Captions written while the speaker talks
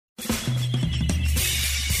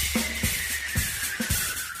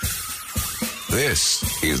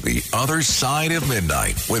This is The Other Side of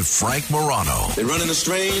Midnight with Frank Morano. They're running a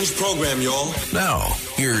strange program, y'all. Now,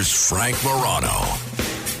 here's Frank Morano.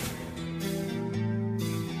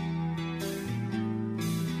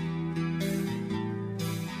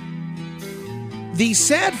 The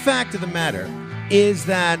sad fact of the matter is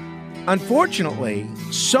that, unfortunately,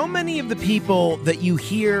 so many of the people that you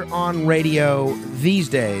hear on radio these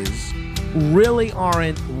days really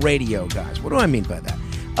aren't radio guys. What do I mean by that?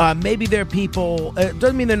 Maybe they're people, it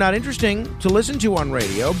doesn't mean they're not interesting to listen to on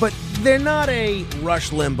radio, but they're not a Rush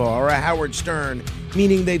Limbaugh or a Howard Stern,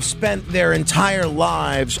 meaning they've spent their entire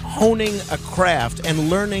lives honing a craft and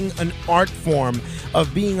learning an art form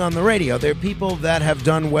of being on the radio. They're people that have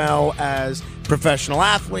done well as professional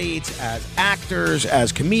athletes, as actors,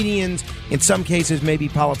 as comedians, in some cases maybe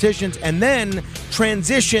politicians, and then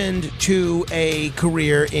transitioned to a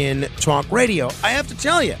career in talk radio. I have to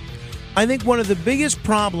tell you, I think one of the biggest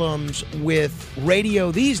problems with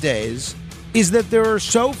radio these days is that there are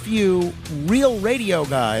so few real radio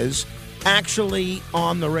guys actually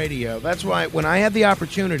on the radio. That's why when I had the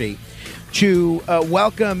opportunity to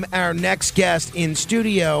welcome our next guest in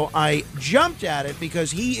studio, I jumped at it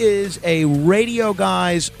because he is a radio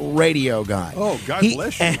guy's radio guy. Oh, God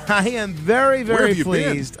bless you. And I am very, very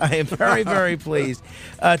pleased. I am very, very pleased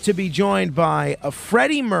to be joined by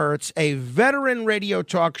Freddy Mertz, a veteran radio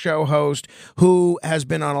talk show host who has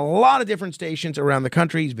been on a lot of different stations around the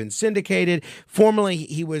country. He's been syndicated. Formerly,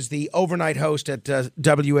 he was the overnight host at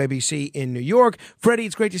WABC in New York. Freddie,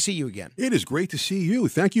 it's great to see you again. It is great to see you.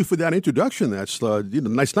 Thank you for that introduction. That's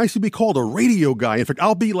nice to be called a radio guy. In fact,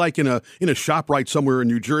 I'll be like in a ShopRite somewhere in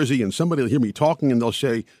New Jersey, and somebody will hear me talking, and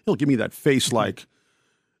they'll give me that face like,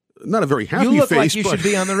 not a very happy face. You look like you should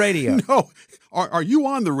be on the radio. No. Are you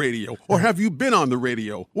on the radio? Or have you been on the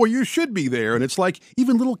radio? Well, you should be there. And it's like,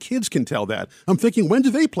 even little kids can tell that. I'm thinking, when do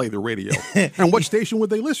they play the radio? And what station would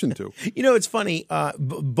they listen to? You know, it's funny,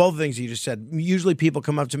 both things you just said. Usually people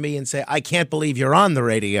come up to me and say, I can't believe you're on the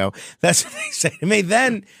radio. That's what they say to me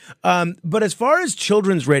then. But as far as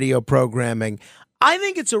children's radio programming, I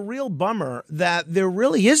think it's a real bummer that there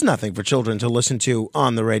really is nothing for children to listen to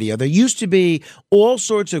on the radio. There used to be all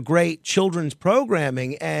sorts of great children's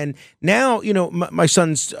programming, and now, you know, my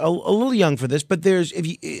son's a little young for this, but there's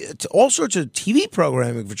it's all sorts of TV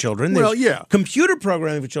programming for children. There's computer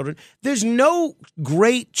programming for children. There's no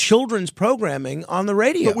great children's programming on the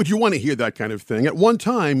radio. But would you want to hear that kind of thing? At one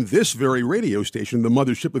time, this very radio station, the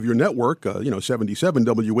mothership of your network, 77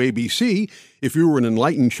 WABC, if you were an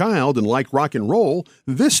enlightened child and liked rock and roll,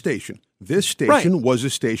 this station was a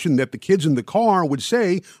station that the kids in the car would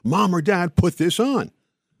say, Mom or Dad, put this on.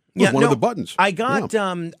 One of the buttons. I got,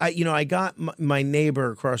 I got my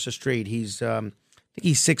neighbor across the street. He's, I think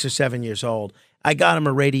he's 6 or 7 years old. I got him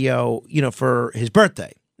a radio, for his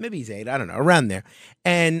birthday. Maybe he's 8, I don't know, around there.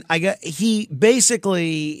 And he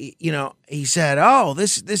basically, he said, oh,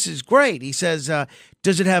 this is great. He says,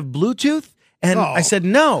 does it have Bluetooth? And I said,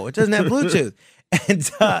 no, it doesn't have Bluetooth.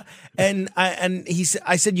 I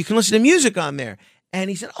said, you can listen to music on there. And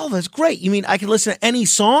he said, oh, that's great. You mean I can listen to any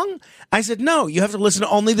song? I said, no, you have to listen to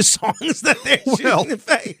only the songs that they're choosing to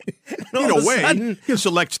play. In a way, you can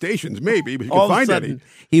select stations, maybe, but you can find any.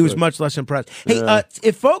 He was much less impressed. Hey,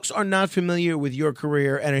 if folks are not familiar with your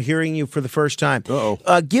career and are hearing you for the first time,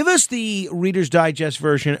 give us the Reader's Digest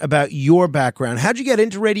version about your background. How'd you get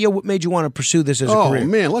into radio? What made you want to pursue this as a career? Oh,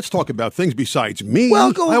 man, let's talk about things besides me.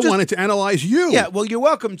 Well, I wanted to analyze you. Yeah, well, you're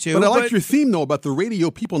welcome to. But I liked your theme, though, about the radio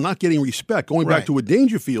people not getting respect, going back to a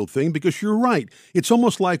Dangerfield thing, because you're right. It's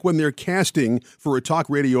almost like when they're casting for a talk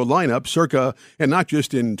radio lineup, circa, and not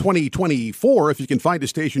just in 2024, if you can find a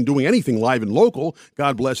station doing anything live and local,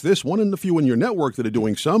 God bless this one and a few in your network that are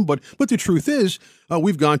doing some. But the truth is,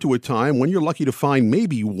 we've gone to a time when you're lucky to find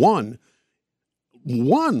maybe one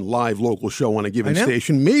live local show on a given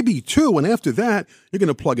station, maybe 2, and after that, you're going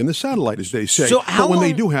to plug in the satellite, as they say. So how long...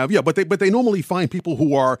 they do have, but they normally find people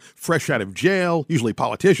who are fresh out of jail, usually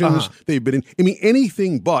politicians. They've been in,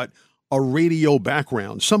 anything but a radio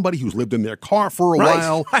background, somebody who's lived in their car for a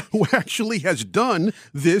while, who actually has done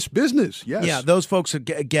this business. Yes. Yeah, those folks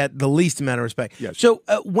get the least amount of respect. Yes. So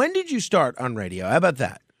when did you start on radio? How about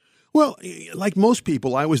that? Well, like most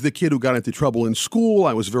people, I was the kid who got into trouble in school.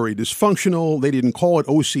 I was very dysfunctional. They didn't call it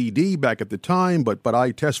OCD back at the time, but I'm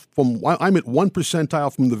at 1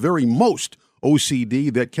 percentile from the very most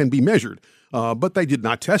OCD that can be measured. But they did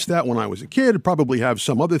not test that when I was a kid. Probably have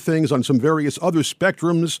some other things on some various other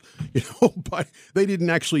spectrums, but they didn't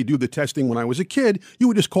actually do the testing when I was a kid. You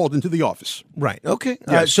were just called into the office. Right. Okay.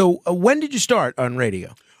 Yes. So when did you start on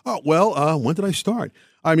radio? Oh, well, when did I start?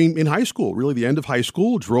 I mean, in high school, really the end of high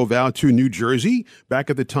school, drove out to New Jersey. Back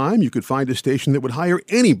at the time, you could find a station that would hire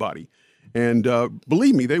anybody. And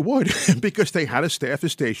believe me, they would, because they had a staff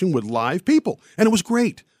station with live people. And it was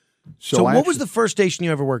great. So what was the first station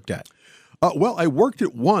you ever worked at? Well, I worked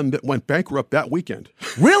at one that went bankrupt that weekend.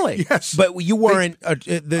 Really? Yes. But you weren't,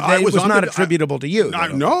 it was not attributable to you.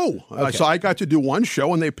 No. Okay. So I got to do one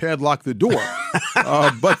show, and they padlocked the door.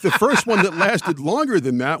 But the first one that lasted longer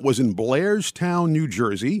than that was in Blairstown, New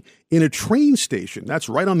Jersey, in a train station. That's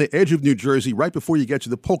right on the edge of New Jersey, right before you get to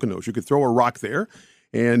the Poconos. You could throw a rock there.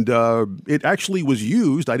 And it actually was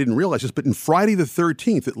used, I didn't realize this, but in Friday the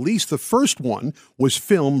 13th, at least the first one was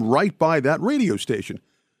filmed right by that radio station.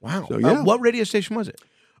 Wow. So, yeah. What radio station was it?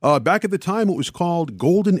 Back at the time, it was called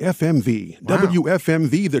Golden FMV, wow.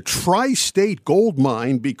 WFMV, the Tri-State Gold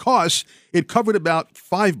Mine, because it covered about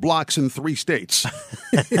 5 blocks in 3 states.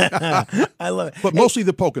 I love it. But mostly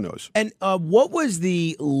the Poconos. And what was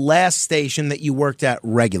the last station that you worked at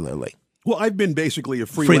regularly? Well, I've been basically a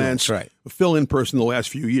freelance fill-in person the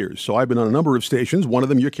last few years. So I've been on a number of stations. One of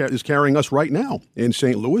them is carrying us right now in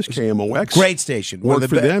St. Louis, KMOX. Great station. Worked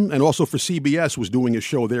for them, and also for CBS, was doing a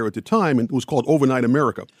show there at the time, and it was called Overnight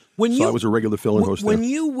America. I was a regular fill-in host there. When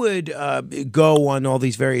you would go on all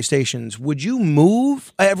these various stations, would you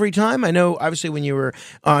move every time? I know, obviously, when you were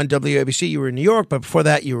on WABC, you were in New York, but before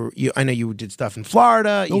that, I know you did stuff in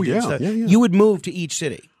Florida. You would move to each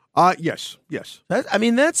city. Yes.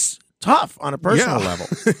 That's tough on a personal level.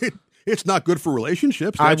 It's not good for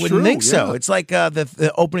relationships. I wouldn't think so. It's like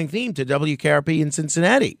the opening theme to WKRP in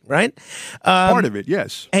Cincinnati, right? Part of it,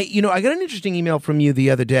 yes. Hey, I got an interesting email from you the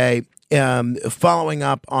other day following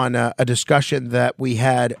up on a discussion that we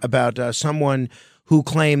had about someone who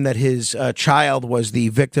claimed that his child was the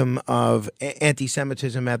victim of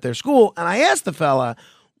anti-Semitism at their school. And I asked the fella,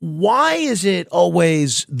 why is it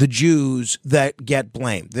always the Jews that get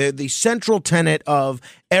blamed? They're the central tenet of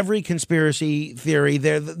every conspiracy theory.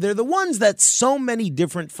 They're the ones that so many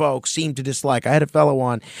different folks seem to dislike. I had a fellow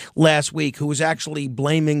on last week who was actually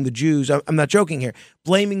blaming the Jews. I'm not joking here.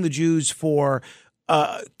 Blaming the Jews for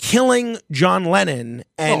killing John Lennon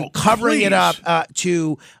and covering it up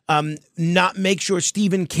to not make sure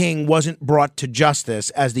Stephen King wasn't brought to justice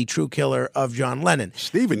as the true killer of John Lennon.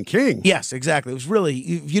 Stephen King? Yes, exactly. It was really,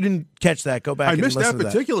 if you didn't catch that, go back and listen to that. I missed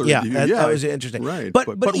that particular review. That was interesting. Right. But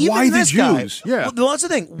even why the Jews? Yeah. Well, that's the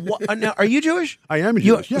thing. Now, are you Jewish? I am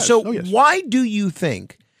Jewish, yes. So why do you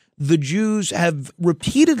think the Jews have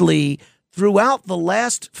repeatedly, throughout the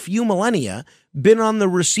last few millennia, been on the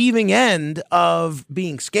receiving end of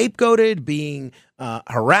being scapegoated, being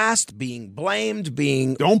harassed, being blamed,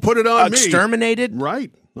 being don't put it on exterminated? Me.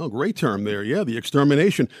 Right. Oh, great term there. Yeah, the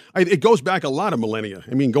extermination. It goes back a lot of millennia.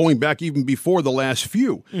 I mean, going back even before the last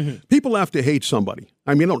few. Mm-hmm. People have to hate somebody.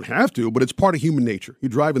 I mean, they don't have to, but it's part of human nature. You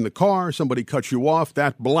drive in the car, somebody cuts you off,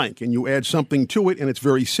 that blank, and you add something to it, and it's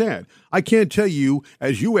very sad. I can't tell you,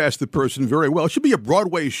 as you asked the person very well, it should be a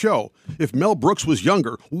Broadway show. If Mel Brooks was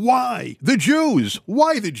younger, why the Jews?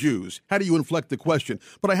 Why the Jews? How do you inflect the question?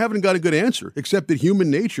 But I haven't got a good answer, except that human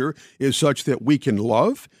nature is such that we can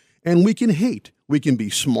love and we can hate. We can be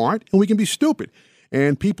smart and we can be stupid.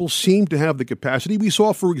 And people seem to have the capacity. We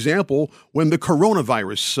saw, for example, when the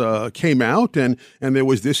coronavirus came out and there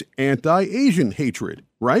was this anti-Asian hatred,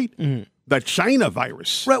 right? Mm-hmm. The China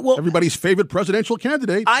virus. Right, well, everybody's favorite presidential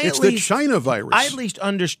candidate. It's the China virus. I at least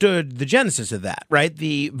understood the genesis of that, right?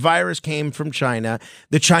 The virus came from China.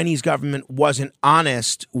 The Chinese government wasn't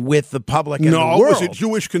honest with the public and the world. No, it was a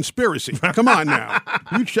Jewish conspiracy. Come on now.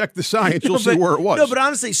 You check the science, you'll see where it was. No, but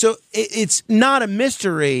honestly, so it's not a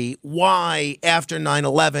mystery why after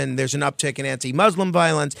 9/11 there's an uptick in anti-Muslim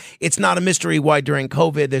violence. It's not a mystery why during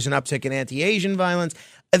COVID there's an uptick in anti-Asian violence.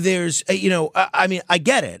 There's, I mean, I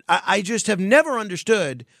get it. I just have never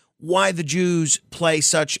understood why the Jews play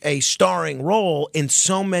such a starring role in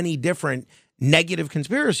so many different negative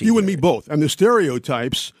conspiracies. You and me both. And the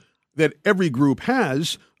stereotypes that every group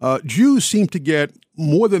has, Jews seem to get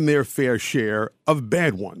more than their fair share of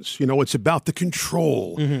bad ones. It's about the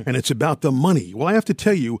control and it's about the money. Well, I have to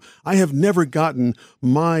tell you, I have never gotten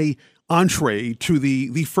my entree to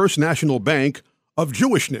the First National Bank of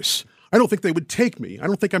Jewishness. I don't think they would take me. I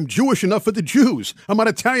don't think I'm Jewish enough for the Jews. I'm not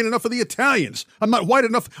Italian enough for the Italians. I'm not white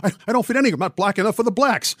enough. I don't fit any. I'm not black enough for the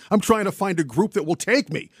blacks. I'm trying to find a group that will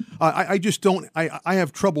take me. I just don't. I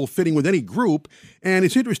have trouble fitting with any group. And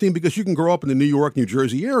it's interesting because you can grow up in the New York, New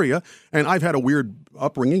Jersey area. And I've had a weird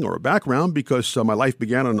upbringing or a background because my life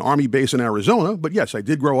began on an Army base in Arizona. But yes, I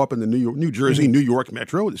did grow up in the New Jersey, New York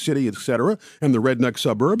metro, the city, etc., and the redneck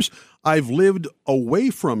suburbs. I've lived away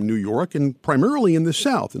from New York and primarily in the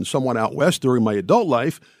South and somewhat out west during my adult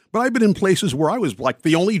life. But I've been in places where I was like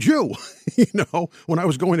the only Jew. When I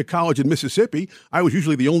was going to college in Mississippi, I was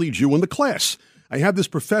usually the only Jew in the class. I had this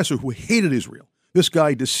professor who hated Israel. This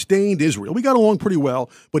guy disdained Israel. We got along pretty well,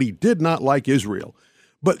 but he did not like Israel.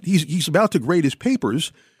 But he's about to grade his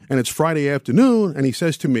papers, and it's Friday afternoon, and he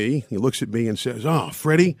says to me, he looks at me and says, "Oh,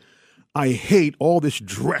 Freddie, I hate all this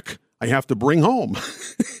dreck I have to bring home."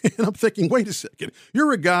 And I'm thinking, wait a second,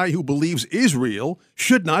 you're a guy who believes Israel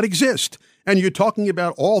should not exist, and you're talking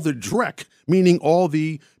about all the dreck, meaning all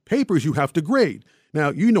the papers you have to grade. Now,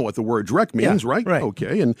 you know what the word dreck means, right? Right.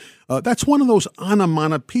 Okay, and that's one of those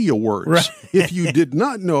onomatopoeia words. Right. If you did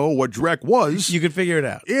not know what dreck was, You could figure it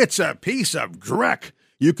out. it's a piece of dreck.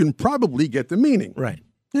 You can probably get the meaning. Right.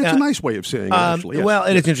 It's a nice way of saying it, actually. Yes. Well,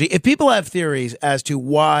 it is interesting. If people have theories as to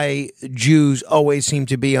why Jews always seem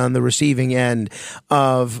to be on the receiving end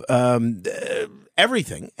of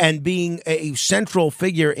everything and being a central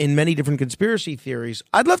figure in many different conspiracy theories,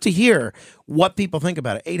 I'd love to hear what people think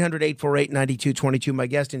about it. 800-848-9222. My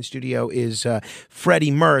guest in studio is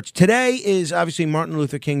Freddy Mertz. Today is obviously Martin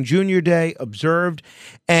Luther King Jr. Day, observed,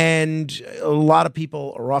 and a lot of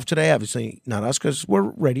people are off today. Obviously not us because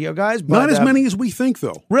we're radio guys. But, Not as many as we think,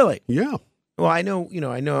 though. Really? Yeah. Well, I know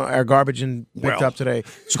our garbage and picked up today.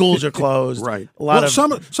 Schools are closed. Right. A lot of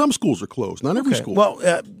some schools are closed. Not every school. Well,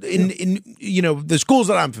 in the schools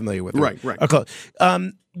that I'm familiar with, Right. are closed.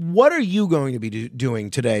 What are you going to be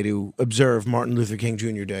doing today to observe Martin Luther King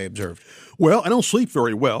Jr. Day observed? Well, I don't sleep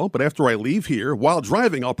very well, but after I leave here, while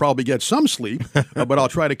driving, I'll probably get some sleep, but I'll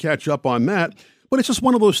try to catch up on that. But it's just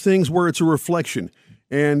one of those things where it's a reflection.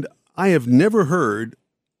 And I have never heard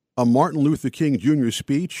a Martin Luther King Jr.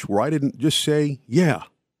 speech where I didn't just say, yeah,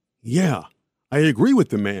 I agree with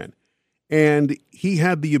the man. And he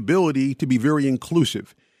had the ability to be very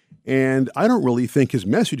inclusive. And I don't really think his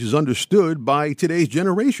message is understood by today's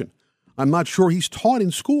generation. I'm not sure he's taught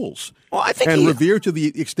in schools. Well, I think revered to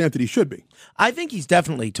the extent that he should be. I think he's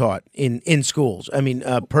definitely taught in schools. I mean,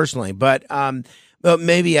 personally, but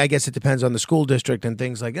maybe I guess it depends on the school district and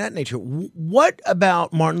things like that nature. What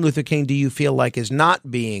about Martin Luther King do you feel like is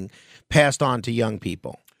not being passed on to young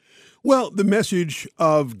people? Well, the message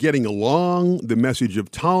of getting along, the message of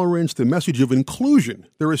tolerance, the message of inclusion.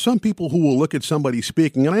 There are some people who will look at somebody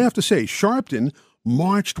speaking, and I have to say, Sharpton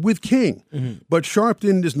marched with King, but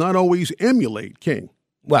Sharpton does not always emulate King.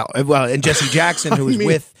 Well, and Jesse Jackson, who was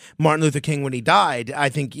with Martin Luther King when he died, I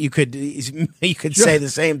think you could say the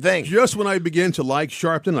same thing. Just when I began to like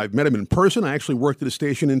Sharpton, I've met him in person. I actually worked at a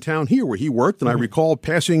station in town here where he worked, and I recall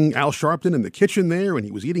passing Al Sharpton in the kitchen there, and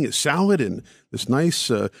he was eating his salad and this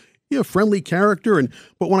nice, friendly character.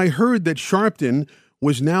 But when I heard that Sharpton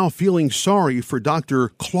was now feeling sorry for Dr.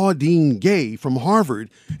 Claudine Gay from Harvard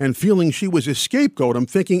and feeling she was a scapegoat, I'm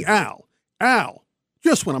thinking, Al,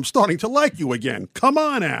 just when I'm starting to like you again. Come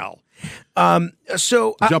on, Al.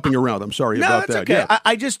 Jumping around. I'm sorry about that. Okay. Yeah.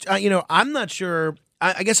 I just, I'm not sure.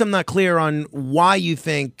 I guess I'm not clear on why you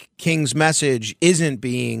think King's message isn't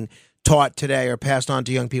being taught today or passed on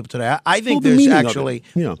to young people today. I think there's actually,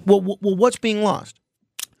 well, what's being lost?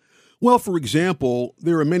 Well, for example,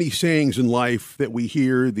 there are many sayings in life that we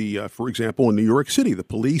hear. For example, in New York City, the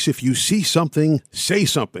police, if you see something, say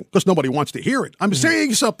something, because nobody wants to hear it. I'm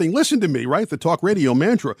saying something, listen to me, right? The talk radio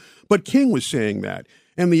mantra. But King was saying that.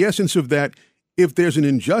 And the essence of that, if there's an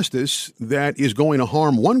injustice that is going to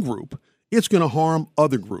harm one group, it's going to harm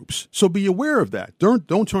other groups. So be aware of that.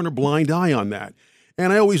 Don't turn a blind eye on that.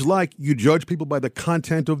 And I always like you judge people by the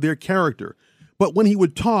content of their character. But when he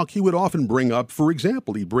would talk, he would often bring up, for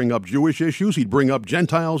example, he'd bring up Jewish issues, he'd bring up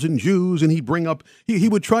Gentiles and Jews, and he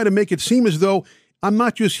would try to make it seem as though I'm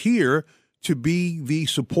not just here to be the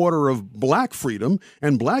supporter of black freedom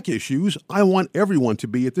and black issues. I want everyone to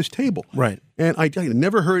be at this table. Right. And I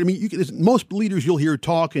never heard, most leaders you'll hear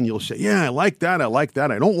talk and you'll say, yeah, I like that,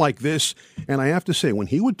 I don't like this. And I have to say, when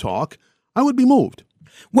he would talk, I would be moved.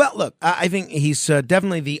 Well, look, I think he's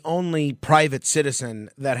definitely the only private citizen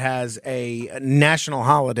that has a national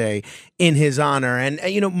holiday in his honor. And,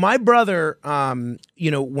 my brother,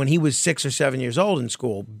 when he was 6 or 7 years old in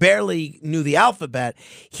school, barely knew the alphabet.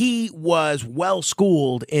 He was well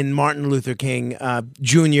schooled in Martin Luther King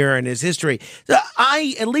Jr. and his history. So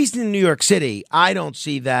at least in New York City, I don't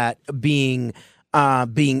see that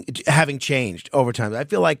having changed over time. I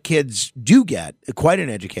feel like kids do get quite an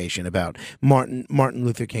education about Martin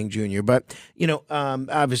Luther King Jr. But,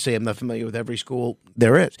 obviously I'm not familiar with every school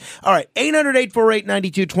there is. All right,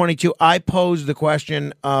 800-848-9222. I pose the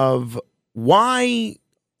question of why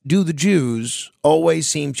do the Jews always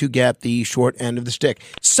seem to get the short end of the stick?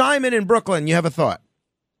 Simon in Brooklyn, you have a thought.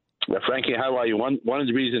 Frankie, how are you? One of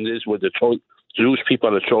the reasons is with the Jewish people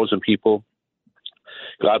are the chosen people.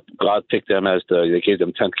 God picked them as they gave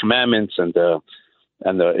them 10 commandments, and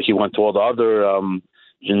he went to all the other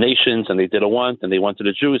nations, and they didn't want, and they went to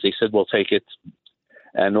the Jews. They said, we'll take it.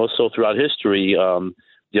 And also throughout history,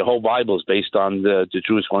 the whole Bible is based on the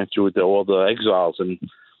Jews going through all the exiles, and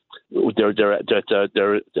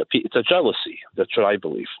it's a jealousy. That's what I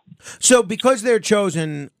believe. So because they're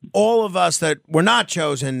chosen, all of us that were not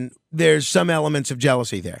chosen, there's some elements of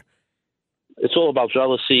jealousy there. It's all about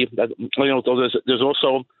jealousy. There's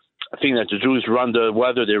also a thing that the Jews run the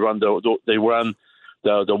weather. They run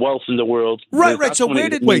the wealth in the world. Right. So where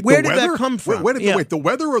did that come from? Wait, the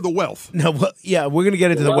weather or the wealth? No, we're going to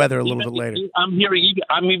get into the weather a little bit later.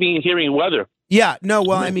 I'm even hearing weather. Yeah, no,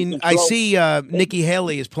 well, I mean, I see Nikki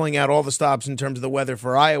Haley is pulling out all the stops in terms of the weather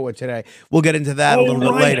for Iowa today. We'll get into that a little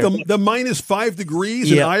bit later. The minus 5 degrees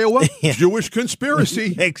in Iowa? Jewish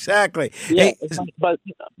conspiracy. Exactly. Yeah, but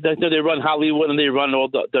they run Hollywood, and they run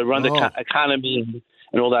the economy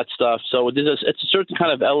and all that stuff. So it's a certain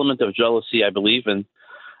kind of element of jealousy, I believe.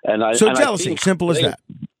 Jealousy, simple as that.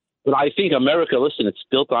 But I think America, listen, it's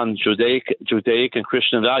built on Judaic and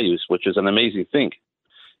Christian values, which is an amazing thing.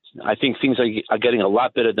 I think things are getting a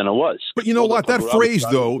lot better than it was. But you know what? That phrase,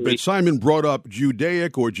 though, that Simon brought up,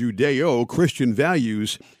 Judaic or Judeo, Christian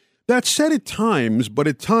values, that's said at times, but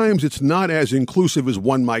at times it's not as inclusive as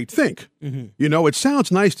one might think. Mm-hmm. You know, it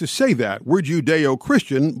sounds nice to say that. We're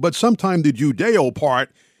Judeo-Christian, but sometimes the Judeo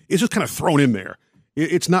part is just kind of thrown in there.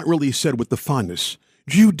 It's not really said with the fondness.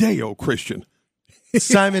 Judeo-Christian.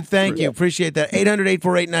 Simon, thank you. Appreciate that.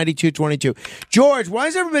 800-848-9222. George, why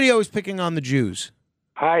is everybody always picking on the Jews?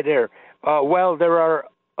 Hi there. Well, there are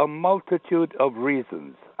a multitude of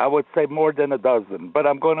reasons. I would say more than a dozen, but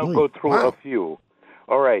I'm going to go through a few.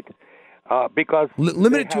 All right. Because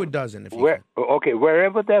limit it to a dozen, if you can. Okay,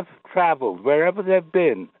 wherever they've traveled, wherever they've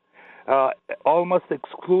been, almost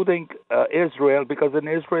excluding Israel, because in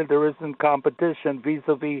Israel there isn't competition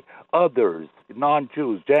vis-a-vis others,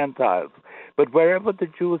 non-Jews, Gentiles. But wherever the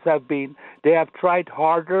Jews have been, they have tried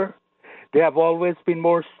harder. They have always been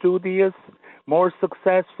more studious, more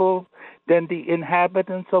successful than the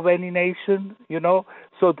inhabitants of any nation, you know.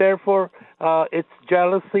 So therefore, it's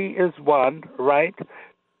jealousy is one, right?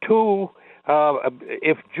 Two,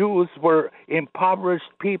 if Jews were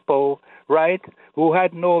impoverished people, right, who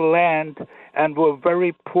had no land and were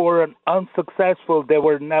very poor and unsuccessful, there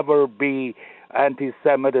would never be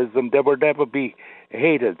anti-Semitism. There would never be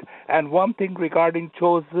hated. And one thing regarding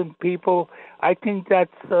chosen people, I think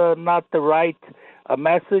that's not the right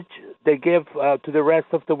message they give to the rest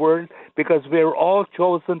of the world, because we're all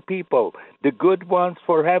chosen people. The good ones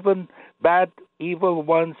for heaven, bad, evil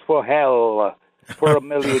ones for hell. For a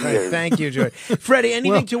million years. Thank you, George. Freddie,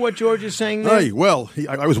 anything to what George is saying there? Hey, well,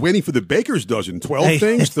 I was waiting for the baker's dozen, 12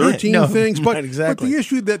 things, 13 things. But, exactly. But the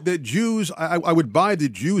issue that the Jews, I would buy the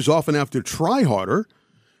Jews often have to try harder,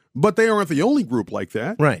 but they aren't the only group like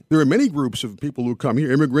that. Right. There are many groups of people who come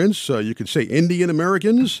here, immigrants, you could say Indian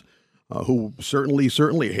Americans, who certainly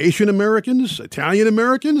Haitian Americans, Italian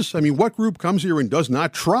Americans. I mean, what group comes here and does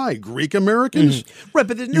not try? Greek Americans? Mm-hmm. Right,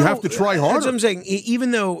 but you have to try harder. That's what I'm saying.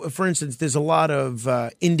 Even though, for instance, there's a lot of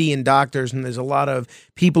Indian doctors and there's a lot of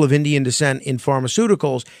people of Indian descent in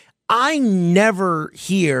pharmaceuticals, I never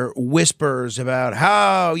hear whispers about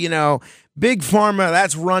how, Big Pharma,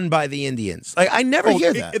 that's run by the Indians. Like, I never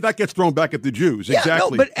hear that. That gets thrown back at the Jews. Yeah,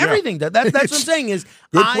 exactly. No, but everything, that's what I'm saying is,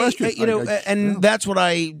 good question. And that's what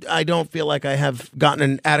I don't feel like I have gotten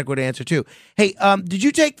an adequate answer to. Hey, did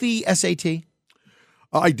you take the SAT?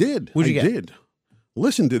 I did. What'd you get? Did.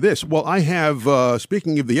 Listen to this. Well, I have,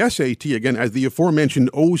 speaking of the SAT, again, as the aforementioned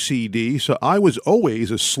OCD, so I was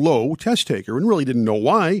always a slow test taker and really didn't know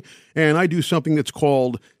why. And I do something that's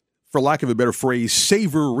called, for lack of a better phrase,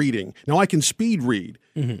 savor reading. Now, I can speed read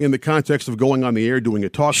in the context of going on the air, doing a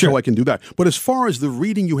talk show, I can do that. But as far as the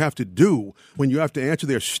reading you have to do when you have to answer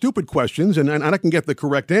their stupid questions, and I can get the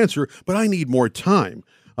correct answer, but I need more time.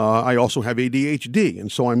 I also have ADHD,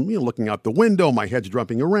 and so I'm looking out the window, my head's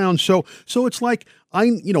jumping around. So it's like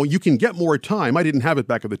you can get more time. I didn't have it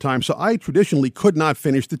back at the time, so I traditionally could not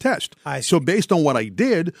finish the test. So based on what I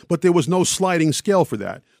did, but there was no sliding scale for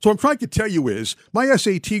that. So what I'm trying to tell you is my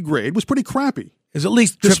SAT grade was pretty crappy. It's at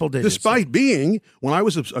least triple digits. Despite being, when I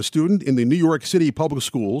was a student in the New York City public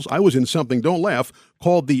schools, I was in something, don't laugh,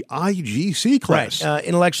 called the IGC class. Right,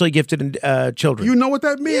 intellectually gifted children. You know what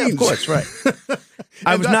that means. Yeah, of course, right.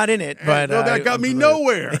 I was not in it, but... that got me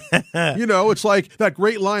nowhere. It's like that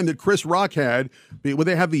great line that Chris Rock had, where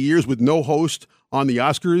they have the years with no host on the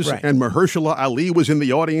Oscars, and Mahershala Ali was in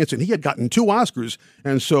the audience, and he had gotten 2 Oscars.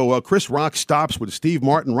 And so Chris Rock stops with Steve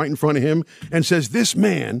Martin right in front of him and says, "This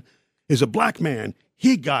man is a black man.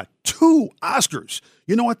 He got 2 Oscars.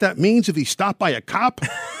 You know what that means if he stopped by a cop?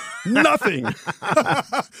 Nothing.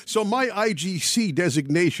 So my IGC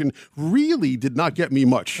designation really did not get me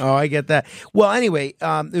much. Oh, I get that. Well, anyway,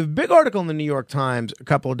 there was a big article in the New York Times a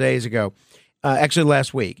couple of days ago, actually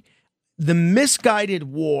last week, the misguided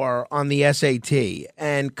war on the SAT,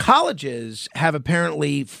 and colleges have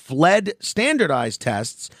apparently fled standardized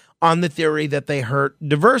tests on the theory that they hurt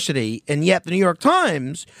diversity. And yet the New York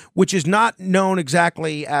Times, which is not known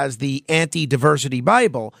exactly as the anti-diversity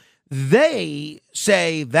Bible, they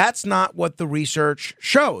say that's not what the research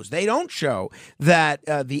shows. They don't show that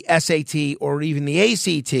the SAT or even the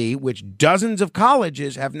ACT, which dozens of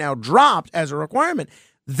colleges have now dropped as a requirement,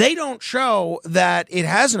 they don't show that it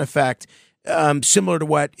has an effect similar to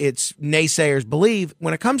what its naysayers believe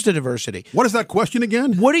when it comes to diversity. What is that question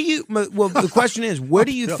again? Well, the question is, what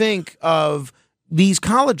do you think of these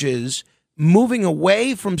colleges moving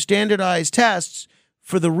away from standardized tests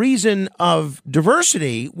for the reason of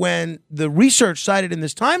diversity, when the research cited in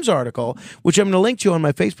this Times article, which I'm going to link to on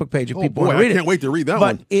my Facebook page if people want to read it. I can't wait to read that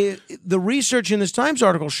one. But the research in this Times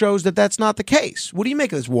article shows that that's not the case. What do you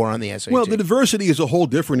make of this war on the SAT? Well, the diversity is a whole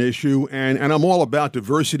different issue, and I'm all about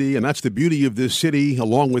diversity, and that's the beauty of this city,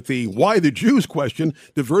 along with the why the Jews question.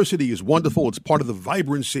 Diversity is wonderful. It's part of the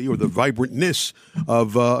vibrancy or the vibrantness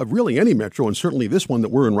of really any metro, and certainly this one that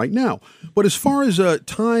we're in right now. But as far as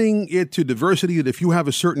tying it to diversity, that if you have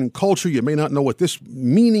a certain culture, you may not know what this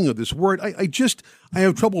meaning of this word. I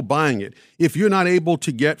have trouble buying it. If you're not able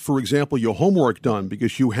to get, for example, your homework done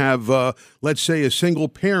because you have, let's say, a single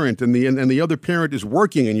parent and the other parent is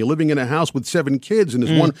working and you're living in a house with 7 kids and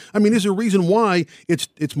there's one. I mean, there's a reason why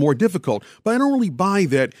it's more difficult. But I don't really buy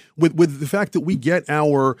that with the fact that we get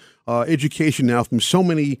our education now from so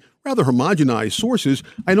many rather homogenized sources.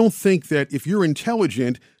 I don't think that if you're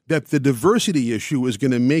intelligent, that the diversity issue is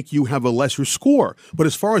going to make you have a lesser score. But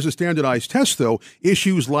as far as the standardized test, though,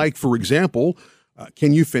 issues like, for example,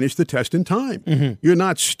 can you finish the test in time? Mm-hmm. You're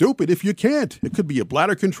not stupid if you can't. It could be a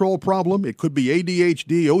bladder control problem. It could be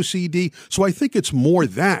ADHD, OCD. So I think it's more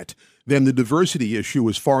that than the diversity issue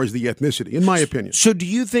as far as the ethnicity, in my opinion. So do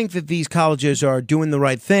you think that these colleges are doing the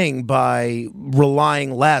right thing by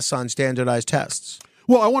relying less on standardized tests?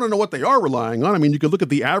 Well, I want to know what they are relying on. I mean, you could look at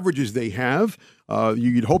the averages they have.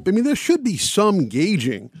 You'd hope. I mean, there should be some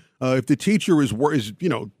gauging. If the teacher is,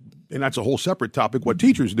 and that's a whole separate topic, what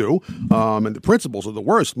teachers do, and the principals are the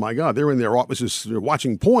worst. My God, they're in their offices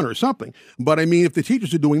watching porn or something. But I mean, if the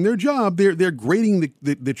teachers are doing their job, they're grading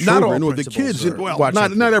the children or the kids. Well,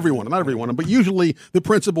 not everyone, but usually the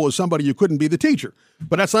principal is somebody who couldn't be the teacher.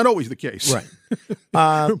 But that's not always the case. Right.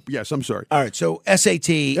 Yes, I'm sorry. All right. So SAT.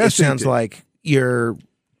 It sounds like you're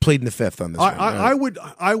pleading the fifth on this one. I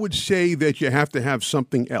would say that you have to have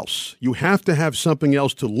something else. You have to have something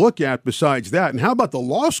else to look at besides that. And how about the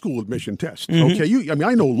law school admission test? Mm-hmm. Okay,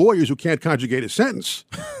 I know lawyers who can't conjugate a sentence.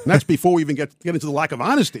 And that's before we even get into the lack of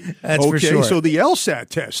honesty. That's for sure. So the LSAT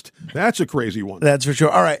test, that's a crazy one. That's for sure.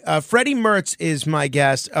 All right, Freddy Mertz is my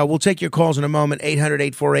guest. We'll take your calls in a moment,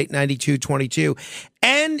 800-848-9222.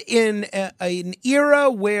 And in an era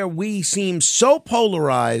where we seem so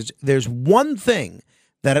polarized, there's one thing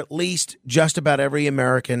that at least just about every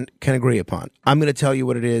American can agree upon. I'm going to tell you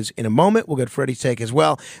what it is in a moment. We'll get Freddie's take as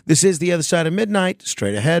well. This is The Other Side of Midnight.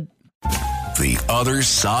 Straight ahead. The Other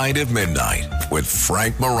Side of Midnight with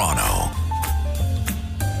Frank Morano.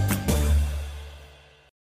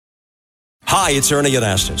 Hi, it's Ernie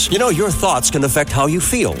Anastas. You know, your thoughts can affect how you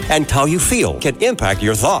feel, and how you feel can impact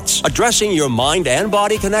your thoughts. Addressing your mind and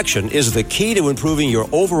body connection is the key to improving your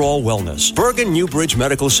overall wellness. Bergen New Bridge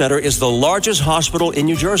Medical Center is the largest hospital in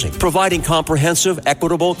New Jersey, providing comprehensive,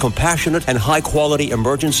 equitable, compassionate, and high-quality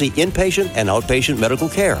emergency inpatient and outpatient medical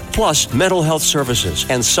care, plus mental health services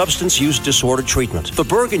and substance use disorder treatment. The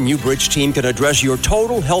Bergen New Bridge team can address your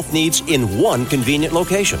total health needs in one convenient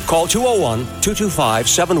location. Call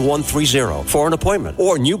 201-225-7130. For an appointment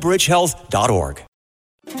or newbridgehealth.org.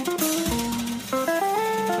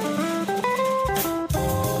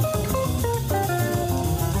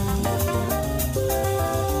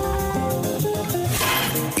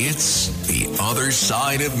 It's The Other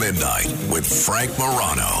Side of Midnight with Frank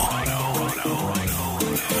Morano.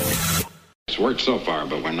 It's worked so far,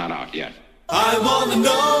 but we're not out yet. I wanna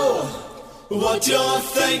know what you're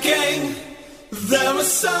thinking. There are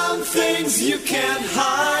some things you can't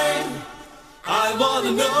hide. I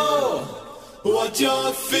wanna know what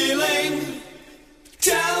you're feeling.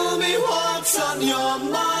 Tell me what's on your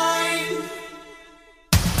mind.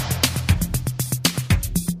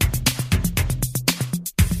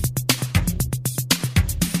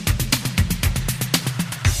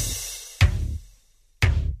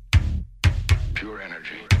 Pure energy.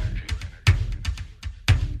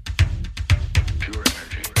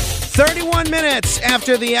 31 minutes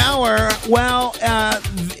after the hour. Well,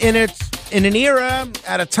 in an era,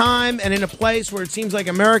 at a time, and in a place where it seems like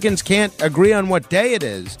Americans can't agree on what day it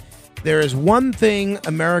is, there is one thing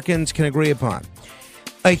Americans can agree upon.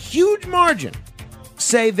 A huge margin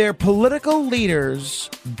say their political leaders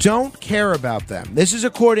don't care about them. This is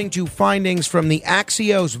according to findings from the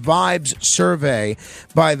Axios Vibes survey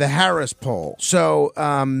by the Harris poll. So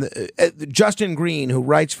Justin Green, who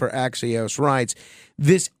writes for Axios, writes,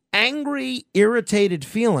 this angry, irritated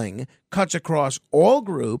feeling cuts across all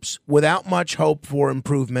groups without much hope for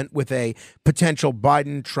improvement with a potential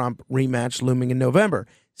Biden-Trump rematch looming in November.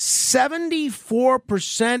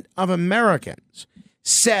 74% of Americans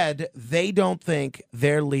said they don't think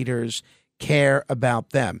their leaders care about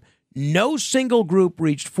them. No single group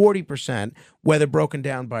reached 40%, whether broken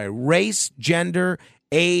down by race, gender,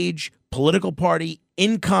 age, political party,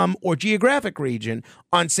 income, or geographic region,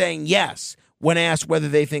 on saying yes when asked whether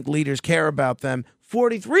they think leaders care about them.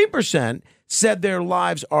 43% said their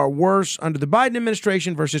lives are worse under the Biden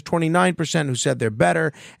administration versus 29% who said they're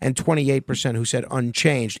better and 28% who said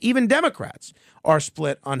unchanged. Even Democrats are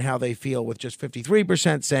split on how they feel, with just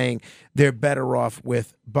 53% saying they're better off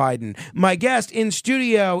with Biden. My guest in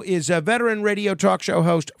studio is a veteran radio talk show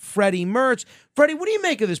host, Freddy Mertz. Freddie, what do you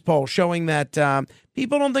make of this poll showing that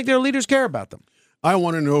people don't think their leaders care about them? I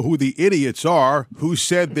want to know who the idiots are who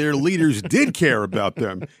said their leaders did care about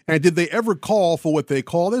them. And did they ever call for what they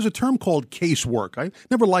call, there's a term called casework. I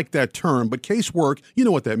never liked that term, but casework, you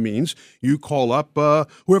know what that means. You call up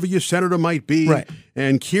whoever your senator might be, right,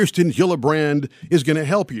 and Kirsten Gillibrand is going to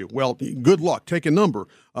help you. Well, good luck. Take a number.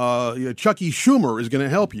 Chucky Schumer is going to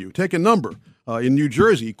help you. Take a number. In New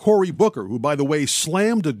Jersey, Cory Booker, who, by the way,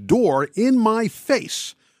 slammed a door in my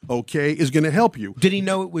face, is going to help you. Did he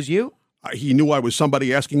know it was you? He knew I was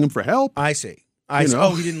somebody asking him for help. I see.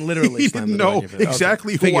 Oh, he didn't literally slam the door. He didn't know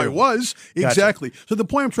exactly who I was. Gotcha. Exactly. So the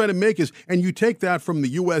point I'm trying to make is, and you take that from the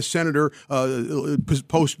U.S. Senator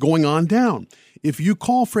post going on down. If you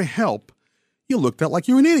call for help, you looked at like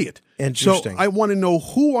you're an idiot. Interesting. So I want to know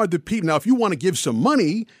who are the people. Now, if you want to give some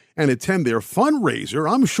money and attend their fundraiser,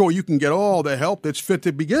 I'm sure you can get all the help that's fit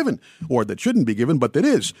to be given, or that shouldn't be given, but that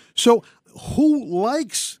is. So who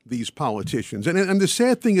likes these politicians? And the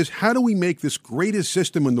sad thing is, how do we make this greatest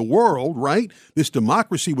system in the world, right, this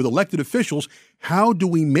democracy with elected officials, how do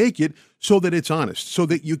we make it so that it's honest, so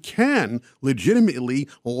that you can legitimately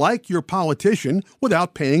like your politician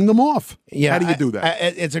without paying them off? Yeah, how do you do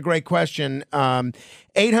that? It's a great question.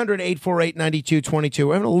 800-848-9222.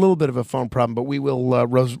 We're having a little bit of a phone problem, but we will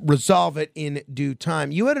resolve it in due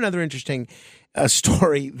time. You had another interesting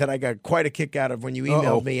story that I got quite a kick out of when you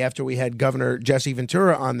emailed me after we had Governor Jesse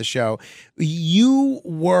Ventura on the show. You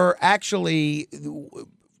were actually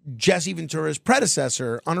Jesse Ventura's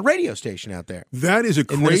predecessor on a radio station out there. That is a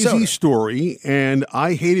crazy story, and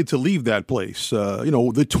I hated to leave that place.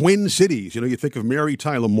 The Twin Cities. You think of Mary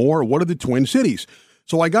Tyler Moore. What are the Twin Cities?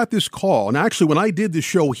 So I got this call, and actually when I did the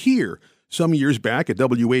show here some years back at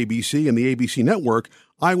WABC and the ABC network,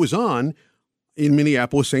 I was on in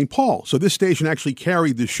Minneapolis, St. Paul. So this station actually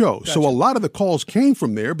carried the show. Gotcha. So a lot of the calls came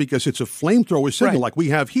from there because it's a flamethrower signal like we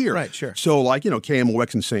have here. Right, sure. So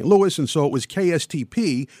KMOX in St. Louis, and so it was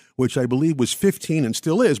KSTP, which I believe was 15 and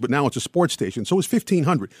still is, but now it's a sports station. So it was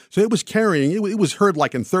 1,500. So it was carrying, it was heard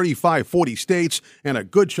like in 35, 40 states and a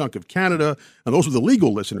good chunk of Canada. And those were the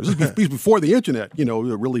legal listeners. This was before the internet,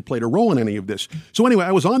 really played a role in any of this. So anyway,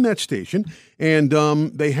 I was on that station, and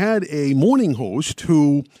they had a morning host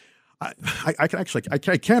who,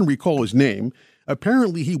 I can recall his name.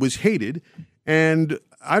 Apparently he was hated, and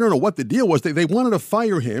I don't know what the deal was. They wanted to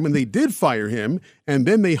fire him, and they did fire him, and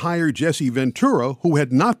then they hired Jesse Ventura, who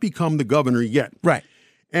had not become the governor yet. Right.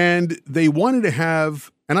 And they wanted to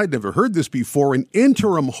have, and I'd never heard this before, an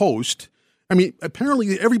interim host. I mean,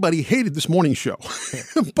 apparently everybody hated this morning show,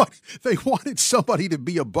 but they wanted somebody to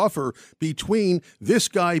be a buffer between this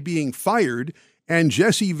guy being fired and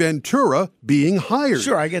Jesse Ventura being hired.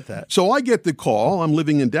 Sure, I get that. So I get the call. I'm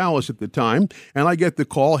living in Dallas at the time, and I get the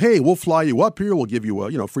call, hey, we'll fly you up here. We'll give you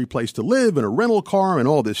a free place to live and a rental car and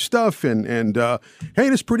all this stuff. And hey,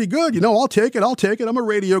 that's pretty good. I'll take it. I'm a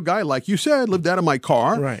radio guy, like you said, lived out of my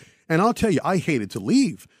car. Right. And I'll tell you, I hated to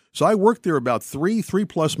leave. So I worked there about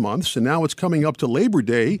 3+ months, and now it's coming up to Labor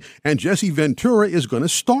Day, and Jesse Ventura is going to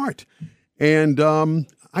start. And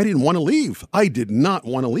I didn't want to leave. I did not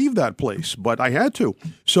want to leave that place, but I had to.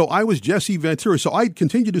 So I was Jesse Ventura. So I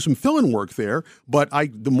continued to do some fill-in work there, but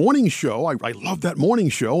the morning show, I loved that morning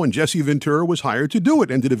show, and Jesse Ventura was hired to do it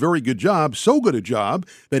and did a very good job, so good a job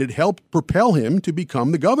that it helped propel him to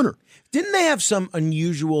become the governor. Didn't they have some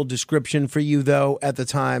unusual description for you though at the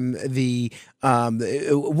time?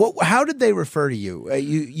 How did they refer to you?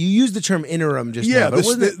 You used the term interim just now.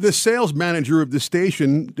 The sales manager of the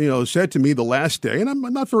station, said to me the last day, and I'm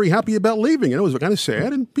not very happy about leaving. And it was kind of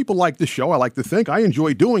sad. And people like the show. I like to think I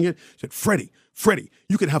enjoy doing it. Said, Freddie,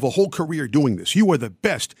 you could have a whole career doing this. You are the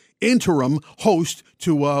best interim host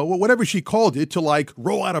to whatever she called it, to like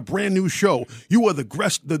roll out a brand new show. You are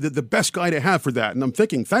the best guy to have for that. And I'm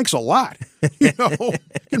thinking, thanks a lot. You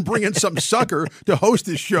can bring in some sucker to host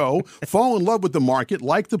this show, fall in love with the market,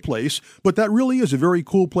 like the place, but that really is a very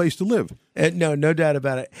cool place to live. No doubt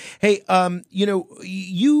about it. Hey,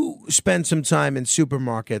 you spend some time in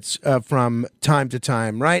supermarkets from time to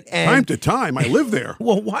time, right? And time to time, I live there.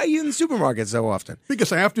 Well, why are you in the supermarket so often?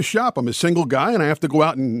 Because I have to shop. I'm a single guy, and I have to go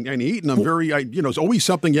out and eat, and I'm there's always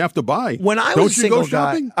something you have to buy. When I was a single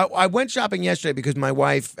guy, I went shopping yesterday because my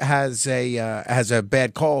wife has a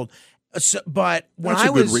bad cold. But when That's I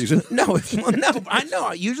was a good reason. No, I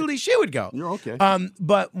know. Usually she would go. You're okay.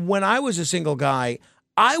 But when I was a single guy,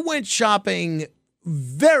 I went shopping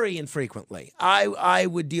very infrequently. I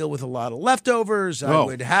would deal with a lot of leftovers.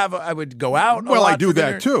 I would go out. Well, I do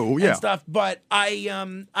that too. Yeah, and stuff. But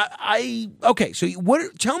okay. So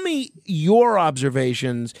tell me your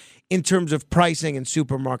observations in terms of pricing in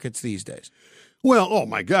supermarkets these days. Well, oh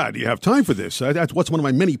my God, do you have time for this? That's what's one of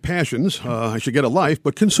my many passions. I should get a life,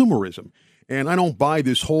 but consumerism. And I don't buy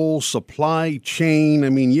this whole supply chain. I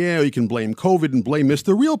mean, you can blame COVID and blame this.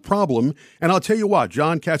 The real problem, and I'll tell you what,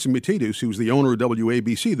 John Katzimatidis, who's the owner of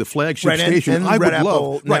WABC, the flagship station, and Red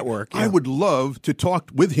Apple Network. I would love to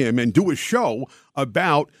talk with him and do a show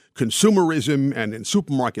about consumerism and in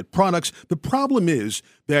supermarket products. The problem is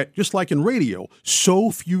that, just like in radio,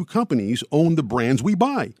 so few companies own the brands we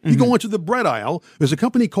buy. Mm-hmm. You go into the bread aisle, there's a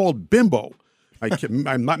company called Bimbo.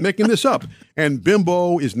 I'm not making this up. And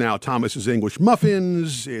Bimbo is now Thomas's English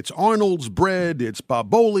Muffins, it's Arnold's Bread, it's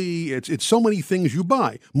Boboli, it's so many things you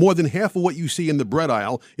buy. More than half of what you see in the bread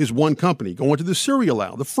aisle is one company. Go into the cereal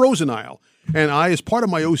aisle, the frozen aisle. And as part of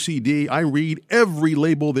my OCD, I read every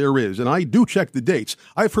label there is, and I do check the dates.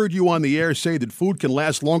 I've heard you on the air say that food can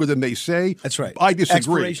last longer than they say. That's right. I disagree.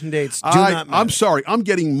 Expiration dates do not matter. I'm sorry. I'm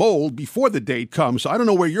getting mold before the date comes, so I don't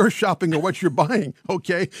know where you're shopping or what you're buying,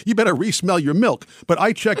 okay? You better re-smell your milk. But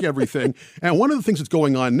I check everything. And one of the things that's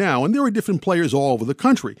going on now, and there are different players all over the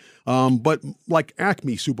country, but like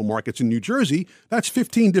Acme supermarkets in New Jersey, that's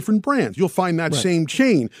 15 different brands. You'll find that same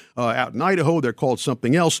chain out in Idaho. They're called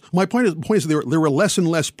something else. My point is there are less and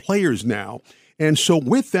less players now. And so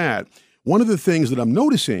with that, one of the things that I'm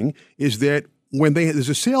noticing is that when there's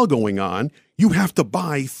a sale going on, you have to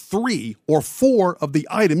buy 3 or 4 of the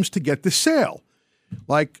items to get the sale.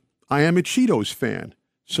 Like, I am a Cheetos fan.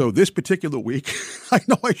 So this particular week, I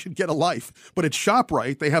know I should get a life, but at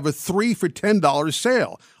ShopRite, they have a 3 for $10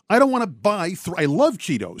 sale. I don't want to buy I love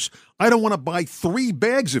Cheetos. I don't want to buy 3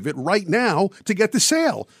 bags of it right now to get the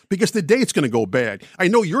sale because the date's going to go bad. I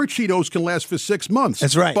know your Cheetos can last for 6 months.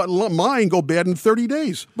 That's right. But mine go bad in 30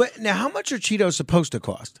 days. But now, how much are Cheetos supposed to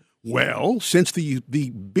cost? Well, since the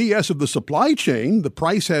BS of the supply chain, the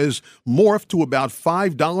price has morphed to about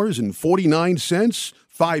 $5.49,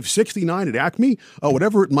 $5.69 at Acme,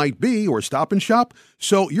 whatever it might be, or Stop and Shop.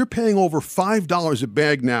 So you're paying over $5 a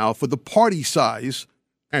bag now for the party size.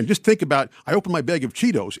 And just think about, I open my bag of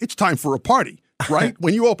Cheetos. It's time for a party, right?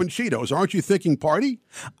 When you open Cheetos, aren't you thinking party?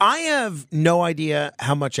 I have no idea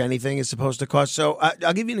how much anything is supposed to cost. So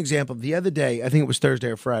I'll give you an example. The other day, I think it was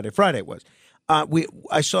Thursday or Friday. Friday it was.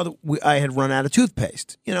 I saw that I had run out of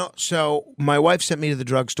toothpaste, so my wife sent me to the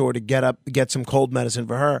drugstore to get some cold medicine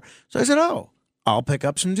for her. So I said, I'll pick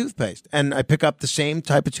up some toothpaste, and I pick up the same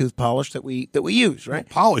type of tooth polish that we use, right?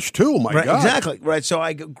 Polish too, my right, God! Exactly, right. So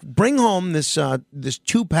I bring home this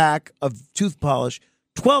 2-pack of tooth polish,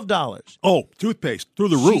 $12. Oh, toothpaste through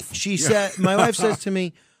the roof. She said, my wife says to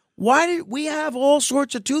me, "Why did we have all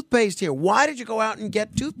sorts of toothpaste here? Why did you go out and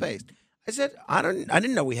get toothpaste?" I said, I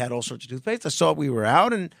didn't know we had all sorts of toothpaste. I saw we were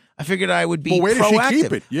out, and I figured I would be proactive. Well, where did she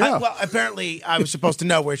keep it? Yeah. Well, apparently I was supposed to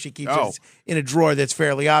know where she keeps it. It's in a drawer that's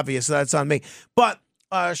fairly obvious, so that's on me. But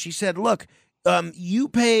she said, look, you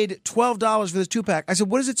paid $12 for this 2-pack. I said,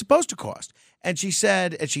 what is it supposed to cost? And she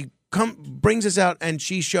said, and she brings us out, and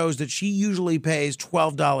she shows that she usually pays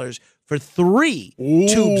 $12 for 3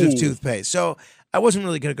 tubes of toothpaste. So I wasn't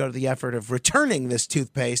really going to go to the effort of returning this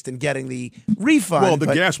toothpaste and getting the refund. Well,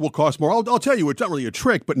 the gas will cost more. I'll tell you, it's not really a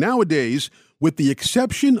trick, but nowadays, with the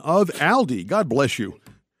exception of Aldi, God bless you.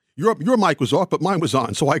 Your mic was off, but mine was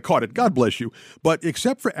on, so I caught it. God bless you. But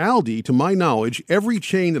except for Aldi, to my knowledge, every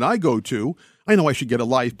chain that I go to, I know I should get a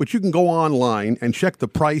life, but you can go online and check the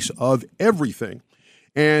price of everything.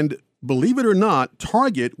 And believe it or not,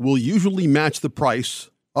 Target will usually match the price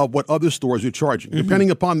of what other stores are charging, depending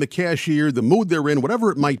upon the cashier, the mood they're in, whatever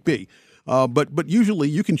it might be. But usually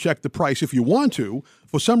you can check the price if you want to.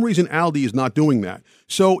 For some reason, Aldi is not doing that.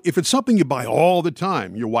 So if it's something you buy all the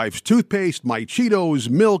time, your wife's toothpaste, my Cheetos,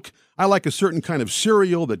 milk, I like a certain kind of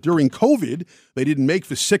cereal that during COVID they didn't make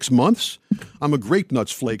for 6 months. I'm a Grape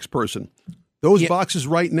Nuts Flakes person. Those boxes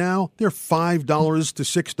right now, they're $5 to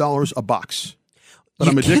 $6 a box. But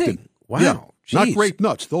I'm addicted. Kidding? Wow. Yeah. Not Jeez. grape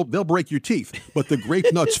nuts. They'll break your teeth. But the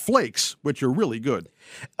Grape Nuts Flakes, which are really good.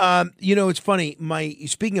 It's funny.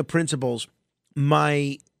 Speaking of principals,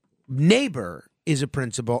 my neighbor is a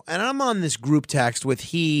principal, and I'm on this group text with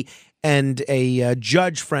he and a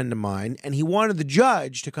judge friend of mine, and he wanted the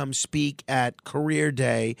judge to come speak at career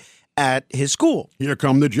day at his school. Here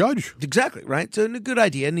come the judge. Exactly, right? So a good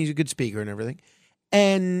idea, and he's a good speaker and everything.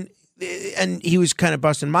 And he was kind of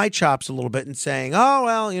busting my chops a little bit and saying, oh,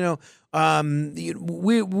 well,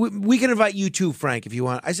 we can invite you too, Frank, if you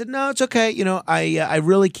want. I said, no, it's okay. I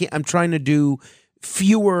really can't. I'm trying to do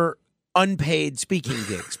fewer unpaid speaking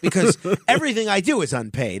gigs because everything I do is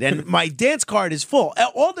unpaid and my dance card is full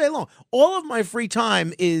all day long. All of my free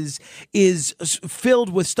time is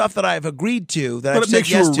filled with stuff that I've agreed to. But it makes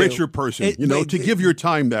you a richer person, to give your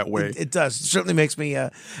time that way. It does. It certainly makes me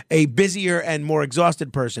a busier and more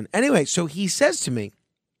exhausted person. Anyway, so he says to me,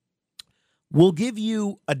 we'll give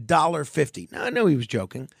you $1.50. Now, I know he was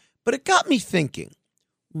joking, but it got me thinking,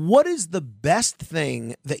 what is the best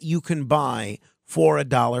thing that you can buy for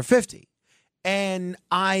 $1.50? And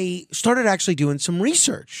I started actually doing some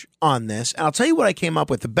research on this, and I'll tell you what I came up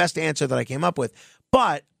with, the best answer that I came up with.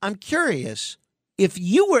 But I'm curious, if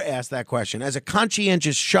you were asked that question as a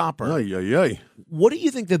conscientious shopper, what do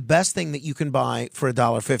you think the best thing that you can buy for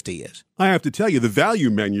 $1.50 is? I have to tell you, the value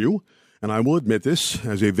menu. And I will admit this,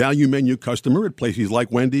 as a value menu customer at places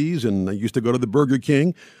like Wendy's, and I used to go to the Burger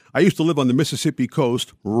King. I used to live on the Mississippi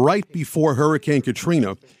coast right before Hurricane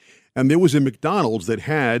Katrina, and there was a McDonald's that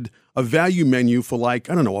had a value menu for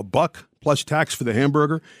 $1 plus tax for the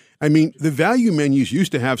hamburger. I mean, the value menus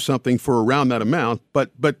used to have something for around that amount,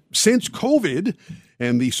 but since COVID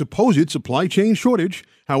and the supposed supply chain shortage,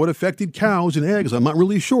 how it affected cows and eggs, I'm not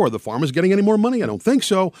really sure. The farmers getting any more money? I don't think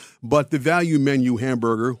so. But the value menu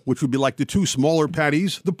hamburger, which would be like the two smaller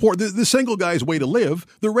patties, the single guy's way to live,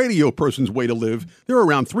 the radio person's way to live, they're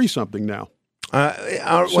around $3-something now.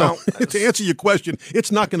 To answer your question,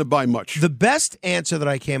 it's not going to buy much. The best answer that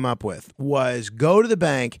I came up with was go to the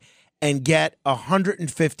bank and get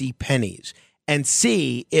 150 pennies and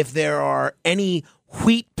see if there are any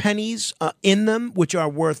wheat pennies in them, which are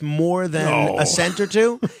worth more than a cent or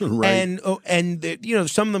two. Right. And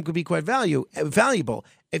some of them could be quite valuable.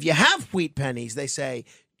 If you have wheat pennies, they say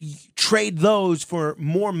trade those for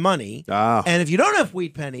more money. And if you don't have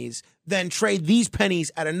wheat pennies, then trade these pennies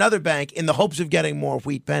at another bank in the hopes of getting more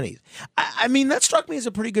wheat pennies. I mean, that struck me as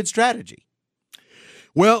a pretty good strategy.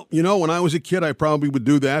 Well, when I was a kid, I probably would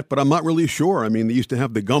do that, but I'm not really sure. I mean, they used to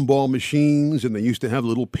have the gumball machines, and they used to have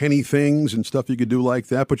little penny things and stuff you could do like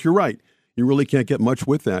that. But you're right. You really can't get much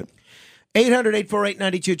with that.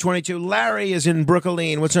 800-848-9222. Larry is in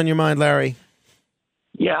Brooklyn. What's on your mind, Larry?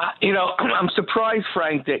 Yeah, I'm surprised,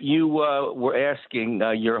 Frank, that you were asking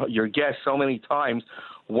your guest so many times,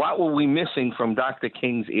 what were we missing from Dr.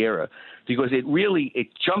 King's era? Because it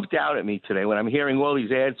jumped out at me today when I'm hearing all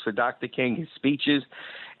these ads for Dr. King, his speeches,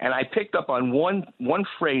 and I picked up on one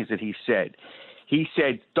phrase that he said. He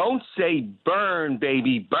said, don't say burn,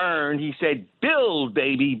 baby, burn. He said, build,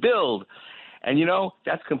 baby, build. And,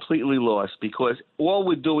 that's completely lost because all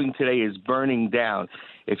we're doing today is burning down.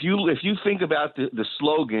 If you think about the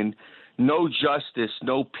slogan, no justice,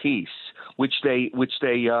 no peace, which they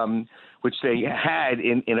had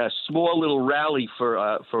in a small little rally for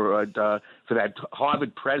that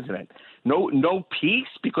Harvard president. No peace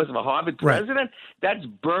because of a Harvard president? Right. That's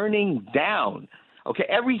burning down. Okay,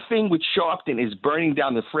 everything with Sharpton is burning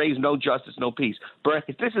down. The phrase "no justice, no peace."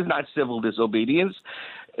 This is not civil disobedience.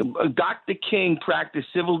 Dr. King practiced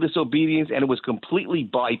civil disobedience, and it was completely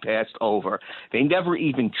bypassed over. They never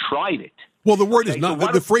even tried it. Well, the word is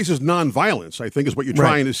not. The phrase is nonviolence, I think, is what you're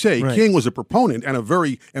trying to say. Right. King was a proponent and a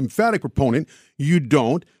very emphatic proponent. You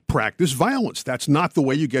don't practice violence. That's not the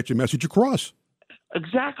way you get your message across.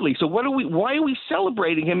 Exactly. So why are we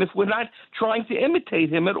celebrating him if we're not trying to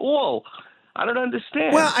imitate him at all? I don't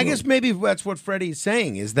understand. Well, I guess maybe that's what Freddie's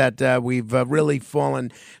saying, is that we've really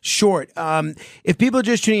fallen short. If people are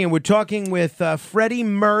just tuning in, we're talking with Freddy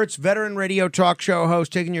Mertz, veteran radio talk show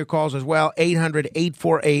host, taking your calls as well,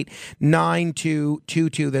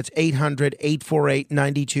 800-848-9222. That's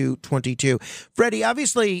 800-848-9222. Freddie,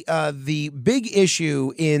 obviously the big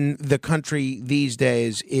issue in the country these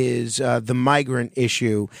days is the migrant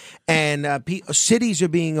issue, and cities are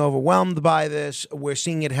being overwhelmed by this. We're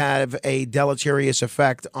seeing it have a deleterious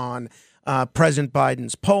effect on President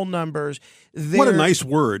Biden's poll numbers. What a nice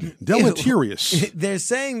word, deleterious. They're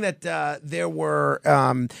saying that there were,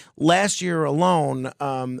 last year alone,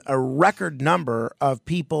 a record number of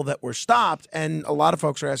people that were stopped, and a lot of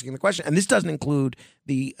folks are asking the question, and this doesn't include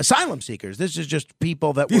the asylum seekers. This is just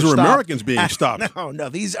people that were stopped. These are Americans being stopped. No,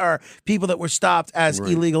 these are people that were stopped as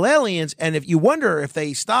illegal aliens, and if you wonder if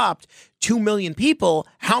they stopped 2 million people,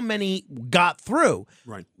 how many got through?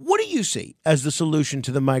 Right. What do you see as the solution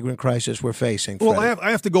to the migrant crisis we're facing, Well, Freddie?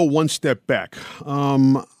 I have to go one step back.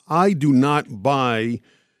 I do not buy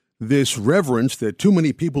this reverence that too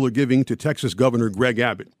many people are giving to Texas Governor Greg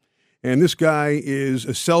Abbott. And this guy is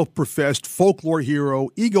a self-professed folklore hero,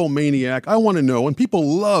 egomaniac. I want to know, and people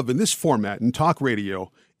love in this format, in talk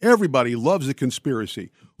radio, everybody loves a conspiracy.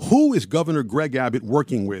 Who is Governor Greg Abbott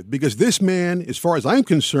working with? Because this man, as far as I'm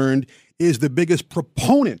concerned, is the biggest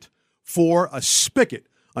proponent for a spigot,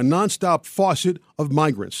 a nonstop faucet of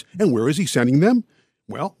migrants. And where is he sending them?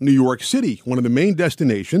 Well, New York City, one of the main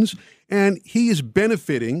destinations, and he is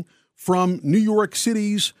benefiting from New York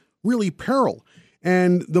City's really peril.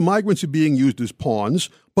 And the migrants are being used as pawns,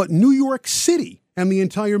 but New York City and the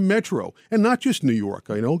entire metro, and not just New York,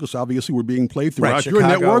 I know, because obviously we're being played throughout your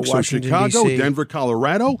network, so Chicago, DC. Denver,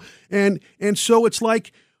 Colorado, and so it's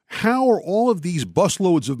like, how are all of these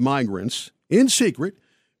busloads of migrants in secret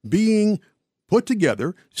being put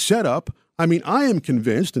together, set up? I mean, I am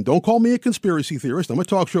convinced, and don't call me a conspiracy theorist, I'm a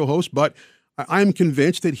talk show host, but I'm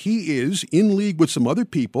convinced that he is in league with some other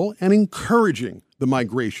people and encouraging the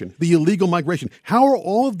migration, the illegal migration. How are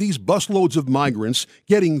all of these busloads of migrants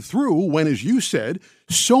getting through when, as you said,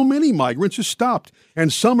 so many migrants are stopped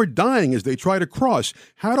and some are dying as they try to cross?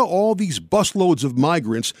 How do all these busloads of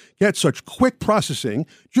migrants get such quick processing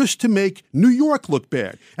just to make New York look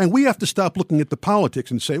bad? And we have to stop looking at the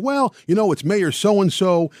politics and say, well, you know, it's Mayor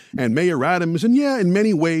so-and-so and Mayor Adams. And yeah, in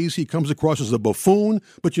many ways, he comes across as a buffoon.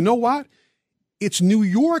 But you know what? It's New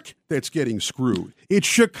York that's getting screwed. It's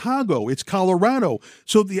Chicago. It's Colorado.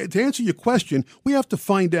 So to answer your question, we have to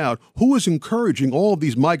find out who is encouraging all of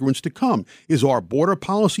these migrants to come. Is our border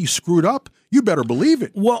policy screwed up? You better believe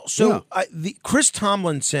it. Well, so Chris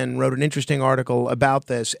Tomlinson wrote an interesting article about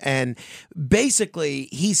this, and basically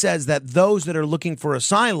he says that those that are looking for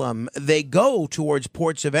asylum, they go towards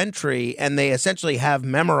ports of entry, and they essentially have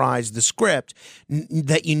memorized the script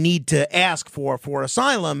that you need to ask for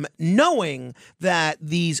asylum, knowing that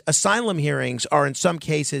these asylum hearings are in some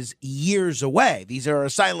cases years away. These are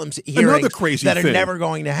asylum hearings that are never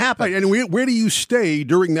going to happen. Right, and where do you stay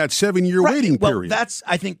during that 7-year waiting period? Well, that's,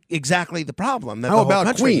 I think, exactly the problem that How the whole about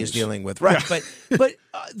country Queens? is dealing with. Right. Yeah. But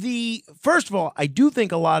first of all, I do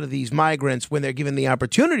think a lot of these migrants, when they're given the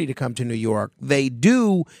opportunity to come to New York, they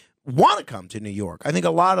do want to come to New York. I think a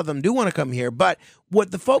lot of them do want to come here. But what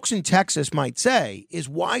the folks in Texas might say is,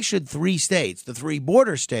 why should 3 states, the 3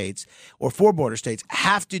 border states or 4 border states,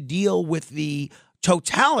 have to deal with the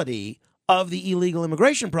totality of the illegal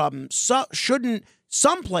immigration problem? So shouldn't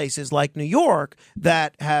some places like New York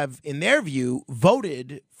that have, in their view,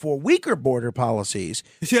 voted for weaker border policies?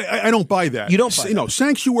 See, I don't buy that. You don't buy that?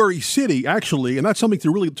 Sanctuary city, actually, and that's something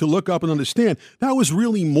to really to look up and understand. That was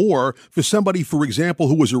really more for somebody, for example,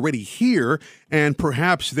 who was already here, and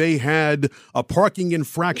perhaps they had a parking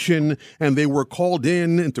infraction and they were called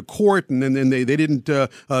into court, and then they didn't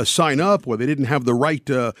sign up, or they didn't have the right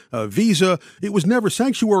visa. It was never,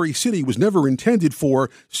 sanctuary city was never intended for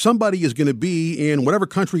somebody is going to be in whatever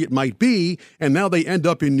country it might be, and now they end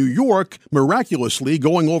up in New York miraculously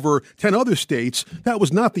going over 10 other states. That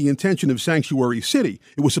was not the intention of sanctuary city.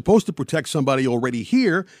 It was supposed to protect somebody already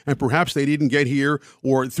here, and perhaps they didn't get here,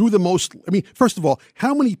 or through the most, I mean, first of all,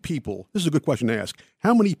 how many people, this is a good question to ask,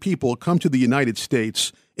 how many people come to the United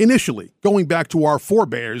States initially, going back to our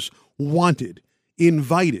forebears, wanted,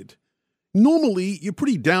 invited? Normally, you're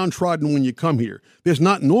pretty downtrodden when you come here. There's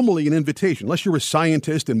not normally an invitation, unless you're a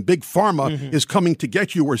scientist and Big Pharma is coming to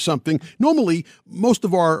get you or something. Normally, most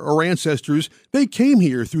of our ancestors, they came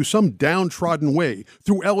here through some downtrodden way,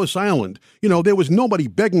 through Ellis Island. You know, there was nobody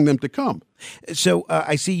begging them to come. So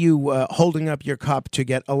I see you holding up your cup to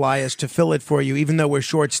get Elias to fill it for you, even though we're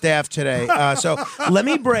short-staffed today. So let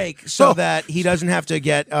me break so that he doesn't have to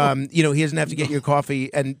get, he doesn't have to get your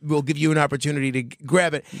coffee, and we'll give you an opportunity to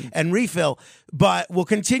grab it and refill. But we'll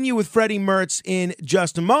continue with Freddy Mertz in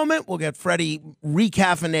just a moment. We'll get Freddy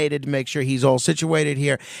recaffeinated to make sure he's all situated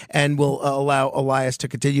here, and we'll allow Elias to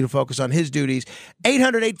continue to focus on his duties.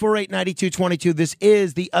 800-848-9222. This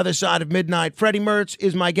is The Other Side of Midnight. Freddy Mertz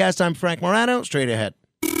is my guest. I'm Frank Morano. Straight ahead.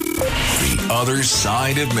 The Other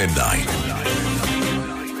Side of Midnight.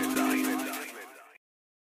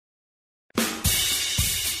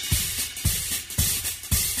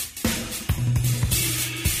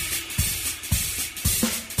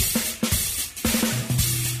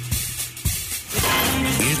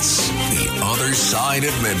 It's The Other Side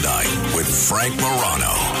of Midnight with Frank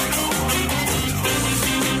Morano.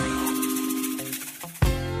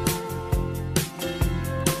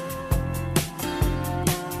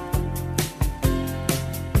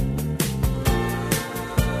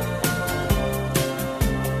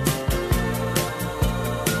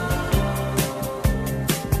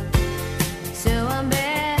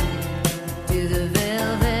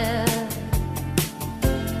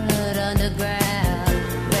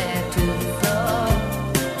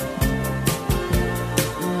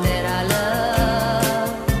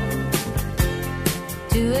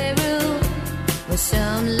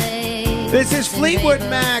 This is Fleetwood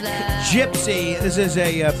Mac, Gypsy. This is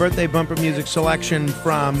a birthday bumper music selection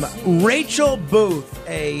from Rachel Booth,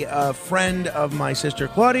 a friend of my sister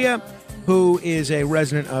Claudia, who is a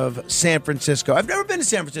resident of San Francisco. I've never been to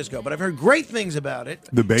San Francisco, but I've heard great things about it.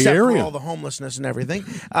 The Bay except Area. For all the homelessness and everything.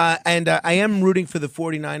 And I am rooting for the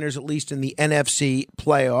 49ers, at least in the NFC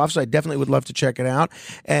playoffs. I definitely would love to check it out.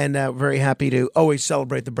 And very happy to always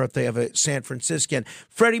celebrate the birthday of a San Franciscan.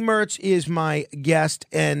 Freddy Mertz is my guest.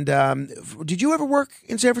 And did you ever work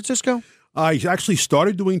in San Francisco? I actually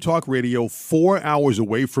started doing talk radio 4 hours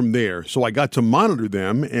away from there. So I got to monitor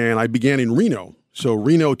them, and I began in Reno. So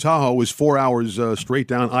Reno Tahoe is 4 hours straight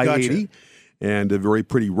down I-80, and a very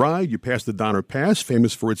pretty ride. You pass the Donner Pass,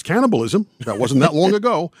 famous for its cannibalism. That wasn't that long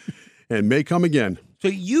ago, and may come again. So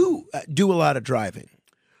you do a lot of driving.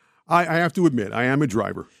 I have to admit, I am a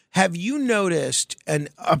driver. Have you noticed an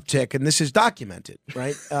uptick, and this is documented,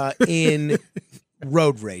 right, in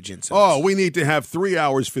road rage incidents? Oh, we need to have 3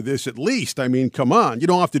 hours for this at least. I mean, come on. You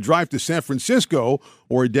don't have to drive to San Francisco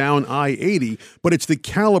or down I-80, but it's the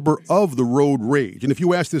caliber of the road rage. And if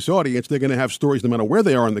you ask this audience, they're going to have stories no matter where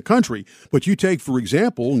they are in the country. But you take, for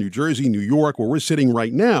example, New Jersey, New York, where we're sitting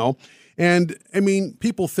right now, and, I mean,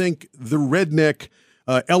 people think the redneck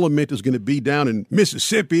element is going to be down in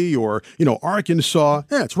Mississippi or, Arkansas.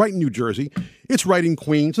 Yeah, it's right in New Jersey. It's right in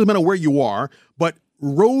Queens. Doesn't matter where you are, but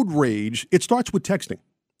road rage, it starts with texting,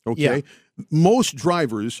 okay? Yeah. Most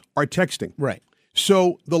drivers are texting. Right.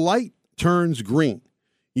 So the light turns green.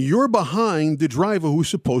 You're behind the driver who's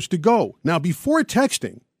supposed to go. Now, before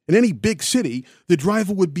texting, in any big city, the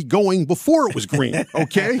driver would be going before it was green,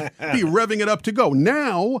 okay? Be revving it up to go.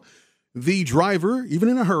 Now, the driver, even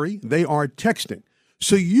in a hurry, they are texting.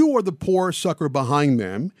 So you are the poor sucker behind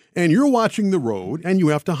them, and you're watching the road, and you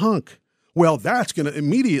have to honk. Well, that's going to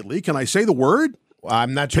immediately, can I say the word? Well,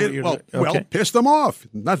 I'm not sure. Well, piss them off.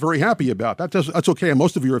 Not very happy about that. That's okay on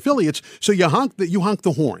most of your affiliates. So you honk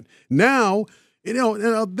the horn. Now,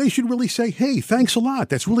 they should really say, "Hey, thanks a lot.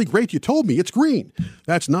 That's really great. You told me it's green."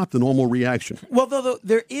 That's not the normal reaction. Well, though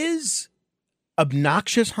there is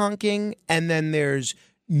obnoxious honking, and then there's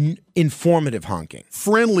informative honking,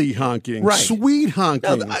 friendly honking, right? Sweet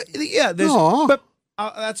honking. No, but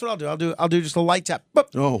that's what I'll do. I'll do just a light tap. Boop.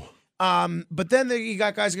 Oh. But then you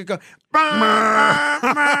got guys that go, I'll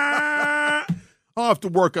have to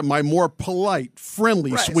work on my more polite,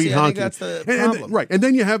 friendly, sweet honking. I think that's the problem. Right. And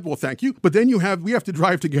then you have, well, thank you. But then we have to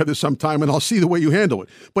drive together sometime, and I'll see the way you handle it.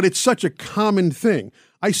 But it's such a common thing.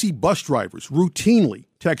 I see bus drivers routinely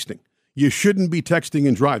texting. You shouldn't be texting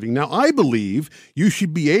and driving. Now, I believe you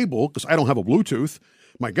should be able, because I don't have a Bluetooth,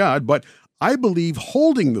 my God, but I believe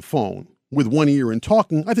holding the phone with one ear and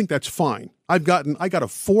talking, I think that's fine. I got a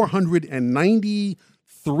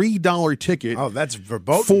 $493 ticket. Oh, that's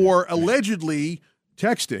verboten. For allegedly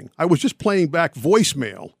texting. I was just playing back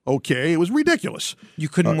voicemail. Okay, it was ridiculous. You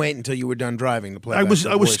couldn't wait until you were done driving to play. I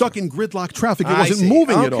was stuck in gridlock traffic. It wasn't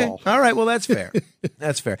moving at all. All right, well that's fair.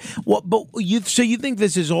 That's fair. Well, but you think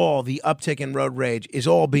this is all the uptick in road rage is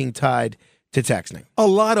all being tied to texting? A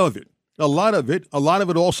lot of it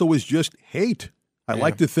also is just hate. I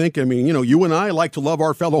like to think, you and I like to love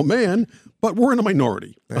our fellow man, but we're in a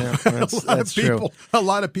minority. Yeah, that's true. A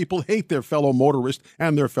lot of people hate their fellow motorist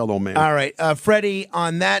and their fellow man. All right. Freddie,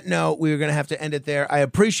 on that note, we're going to have to end it there. I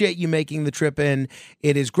appreciate you making the trip in.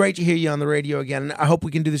 It is great to hear you on the radio again. I hope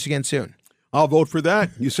we can do this again soon. I'll vote for that.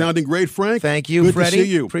 You sounding great, Frank. Thank you, Good Freddie. to see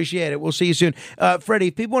you. Appreciate it. We'll see you soon. Freddie,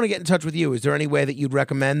 if people want to get in touch with you, is there any way that you'd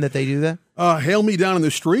recommend that they do that? Hail me down in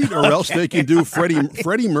the street, or else they can do Freddy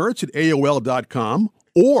Mertz at AOL.com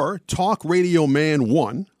or Talk Radio Man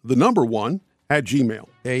 1, the number 1, at Gmail.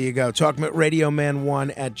 There you go.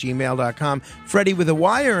 TalkRadioMan1 at gmail.com. Freddie with a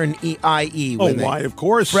Y or an I-E? Oh, Y, of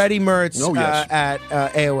course. Freddy Mertz yes. At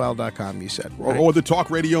AOL.com, you said. Right? Or the Talk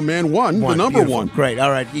Radio Man 1, the number Beautiful. 1. Great.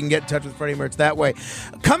 All right. You can get in touch with Freddie Mertz that way.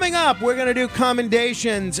 Coming up, we're going to do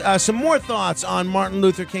commendations, some more thoughts on Martin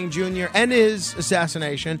Luther King Jr. and his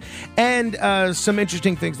assassination, and some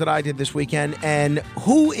interesting things that I did this weekend, and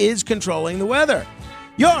who is controlling the weather.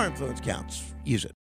 Your influence counts. Use it.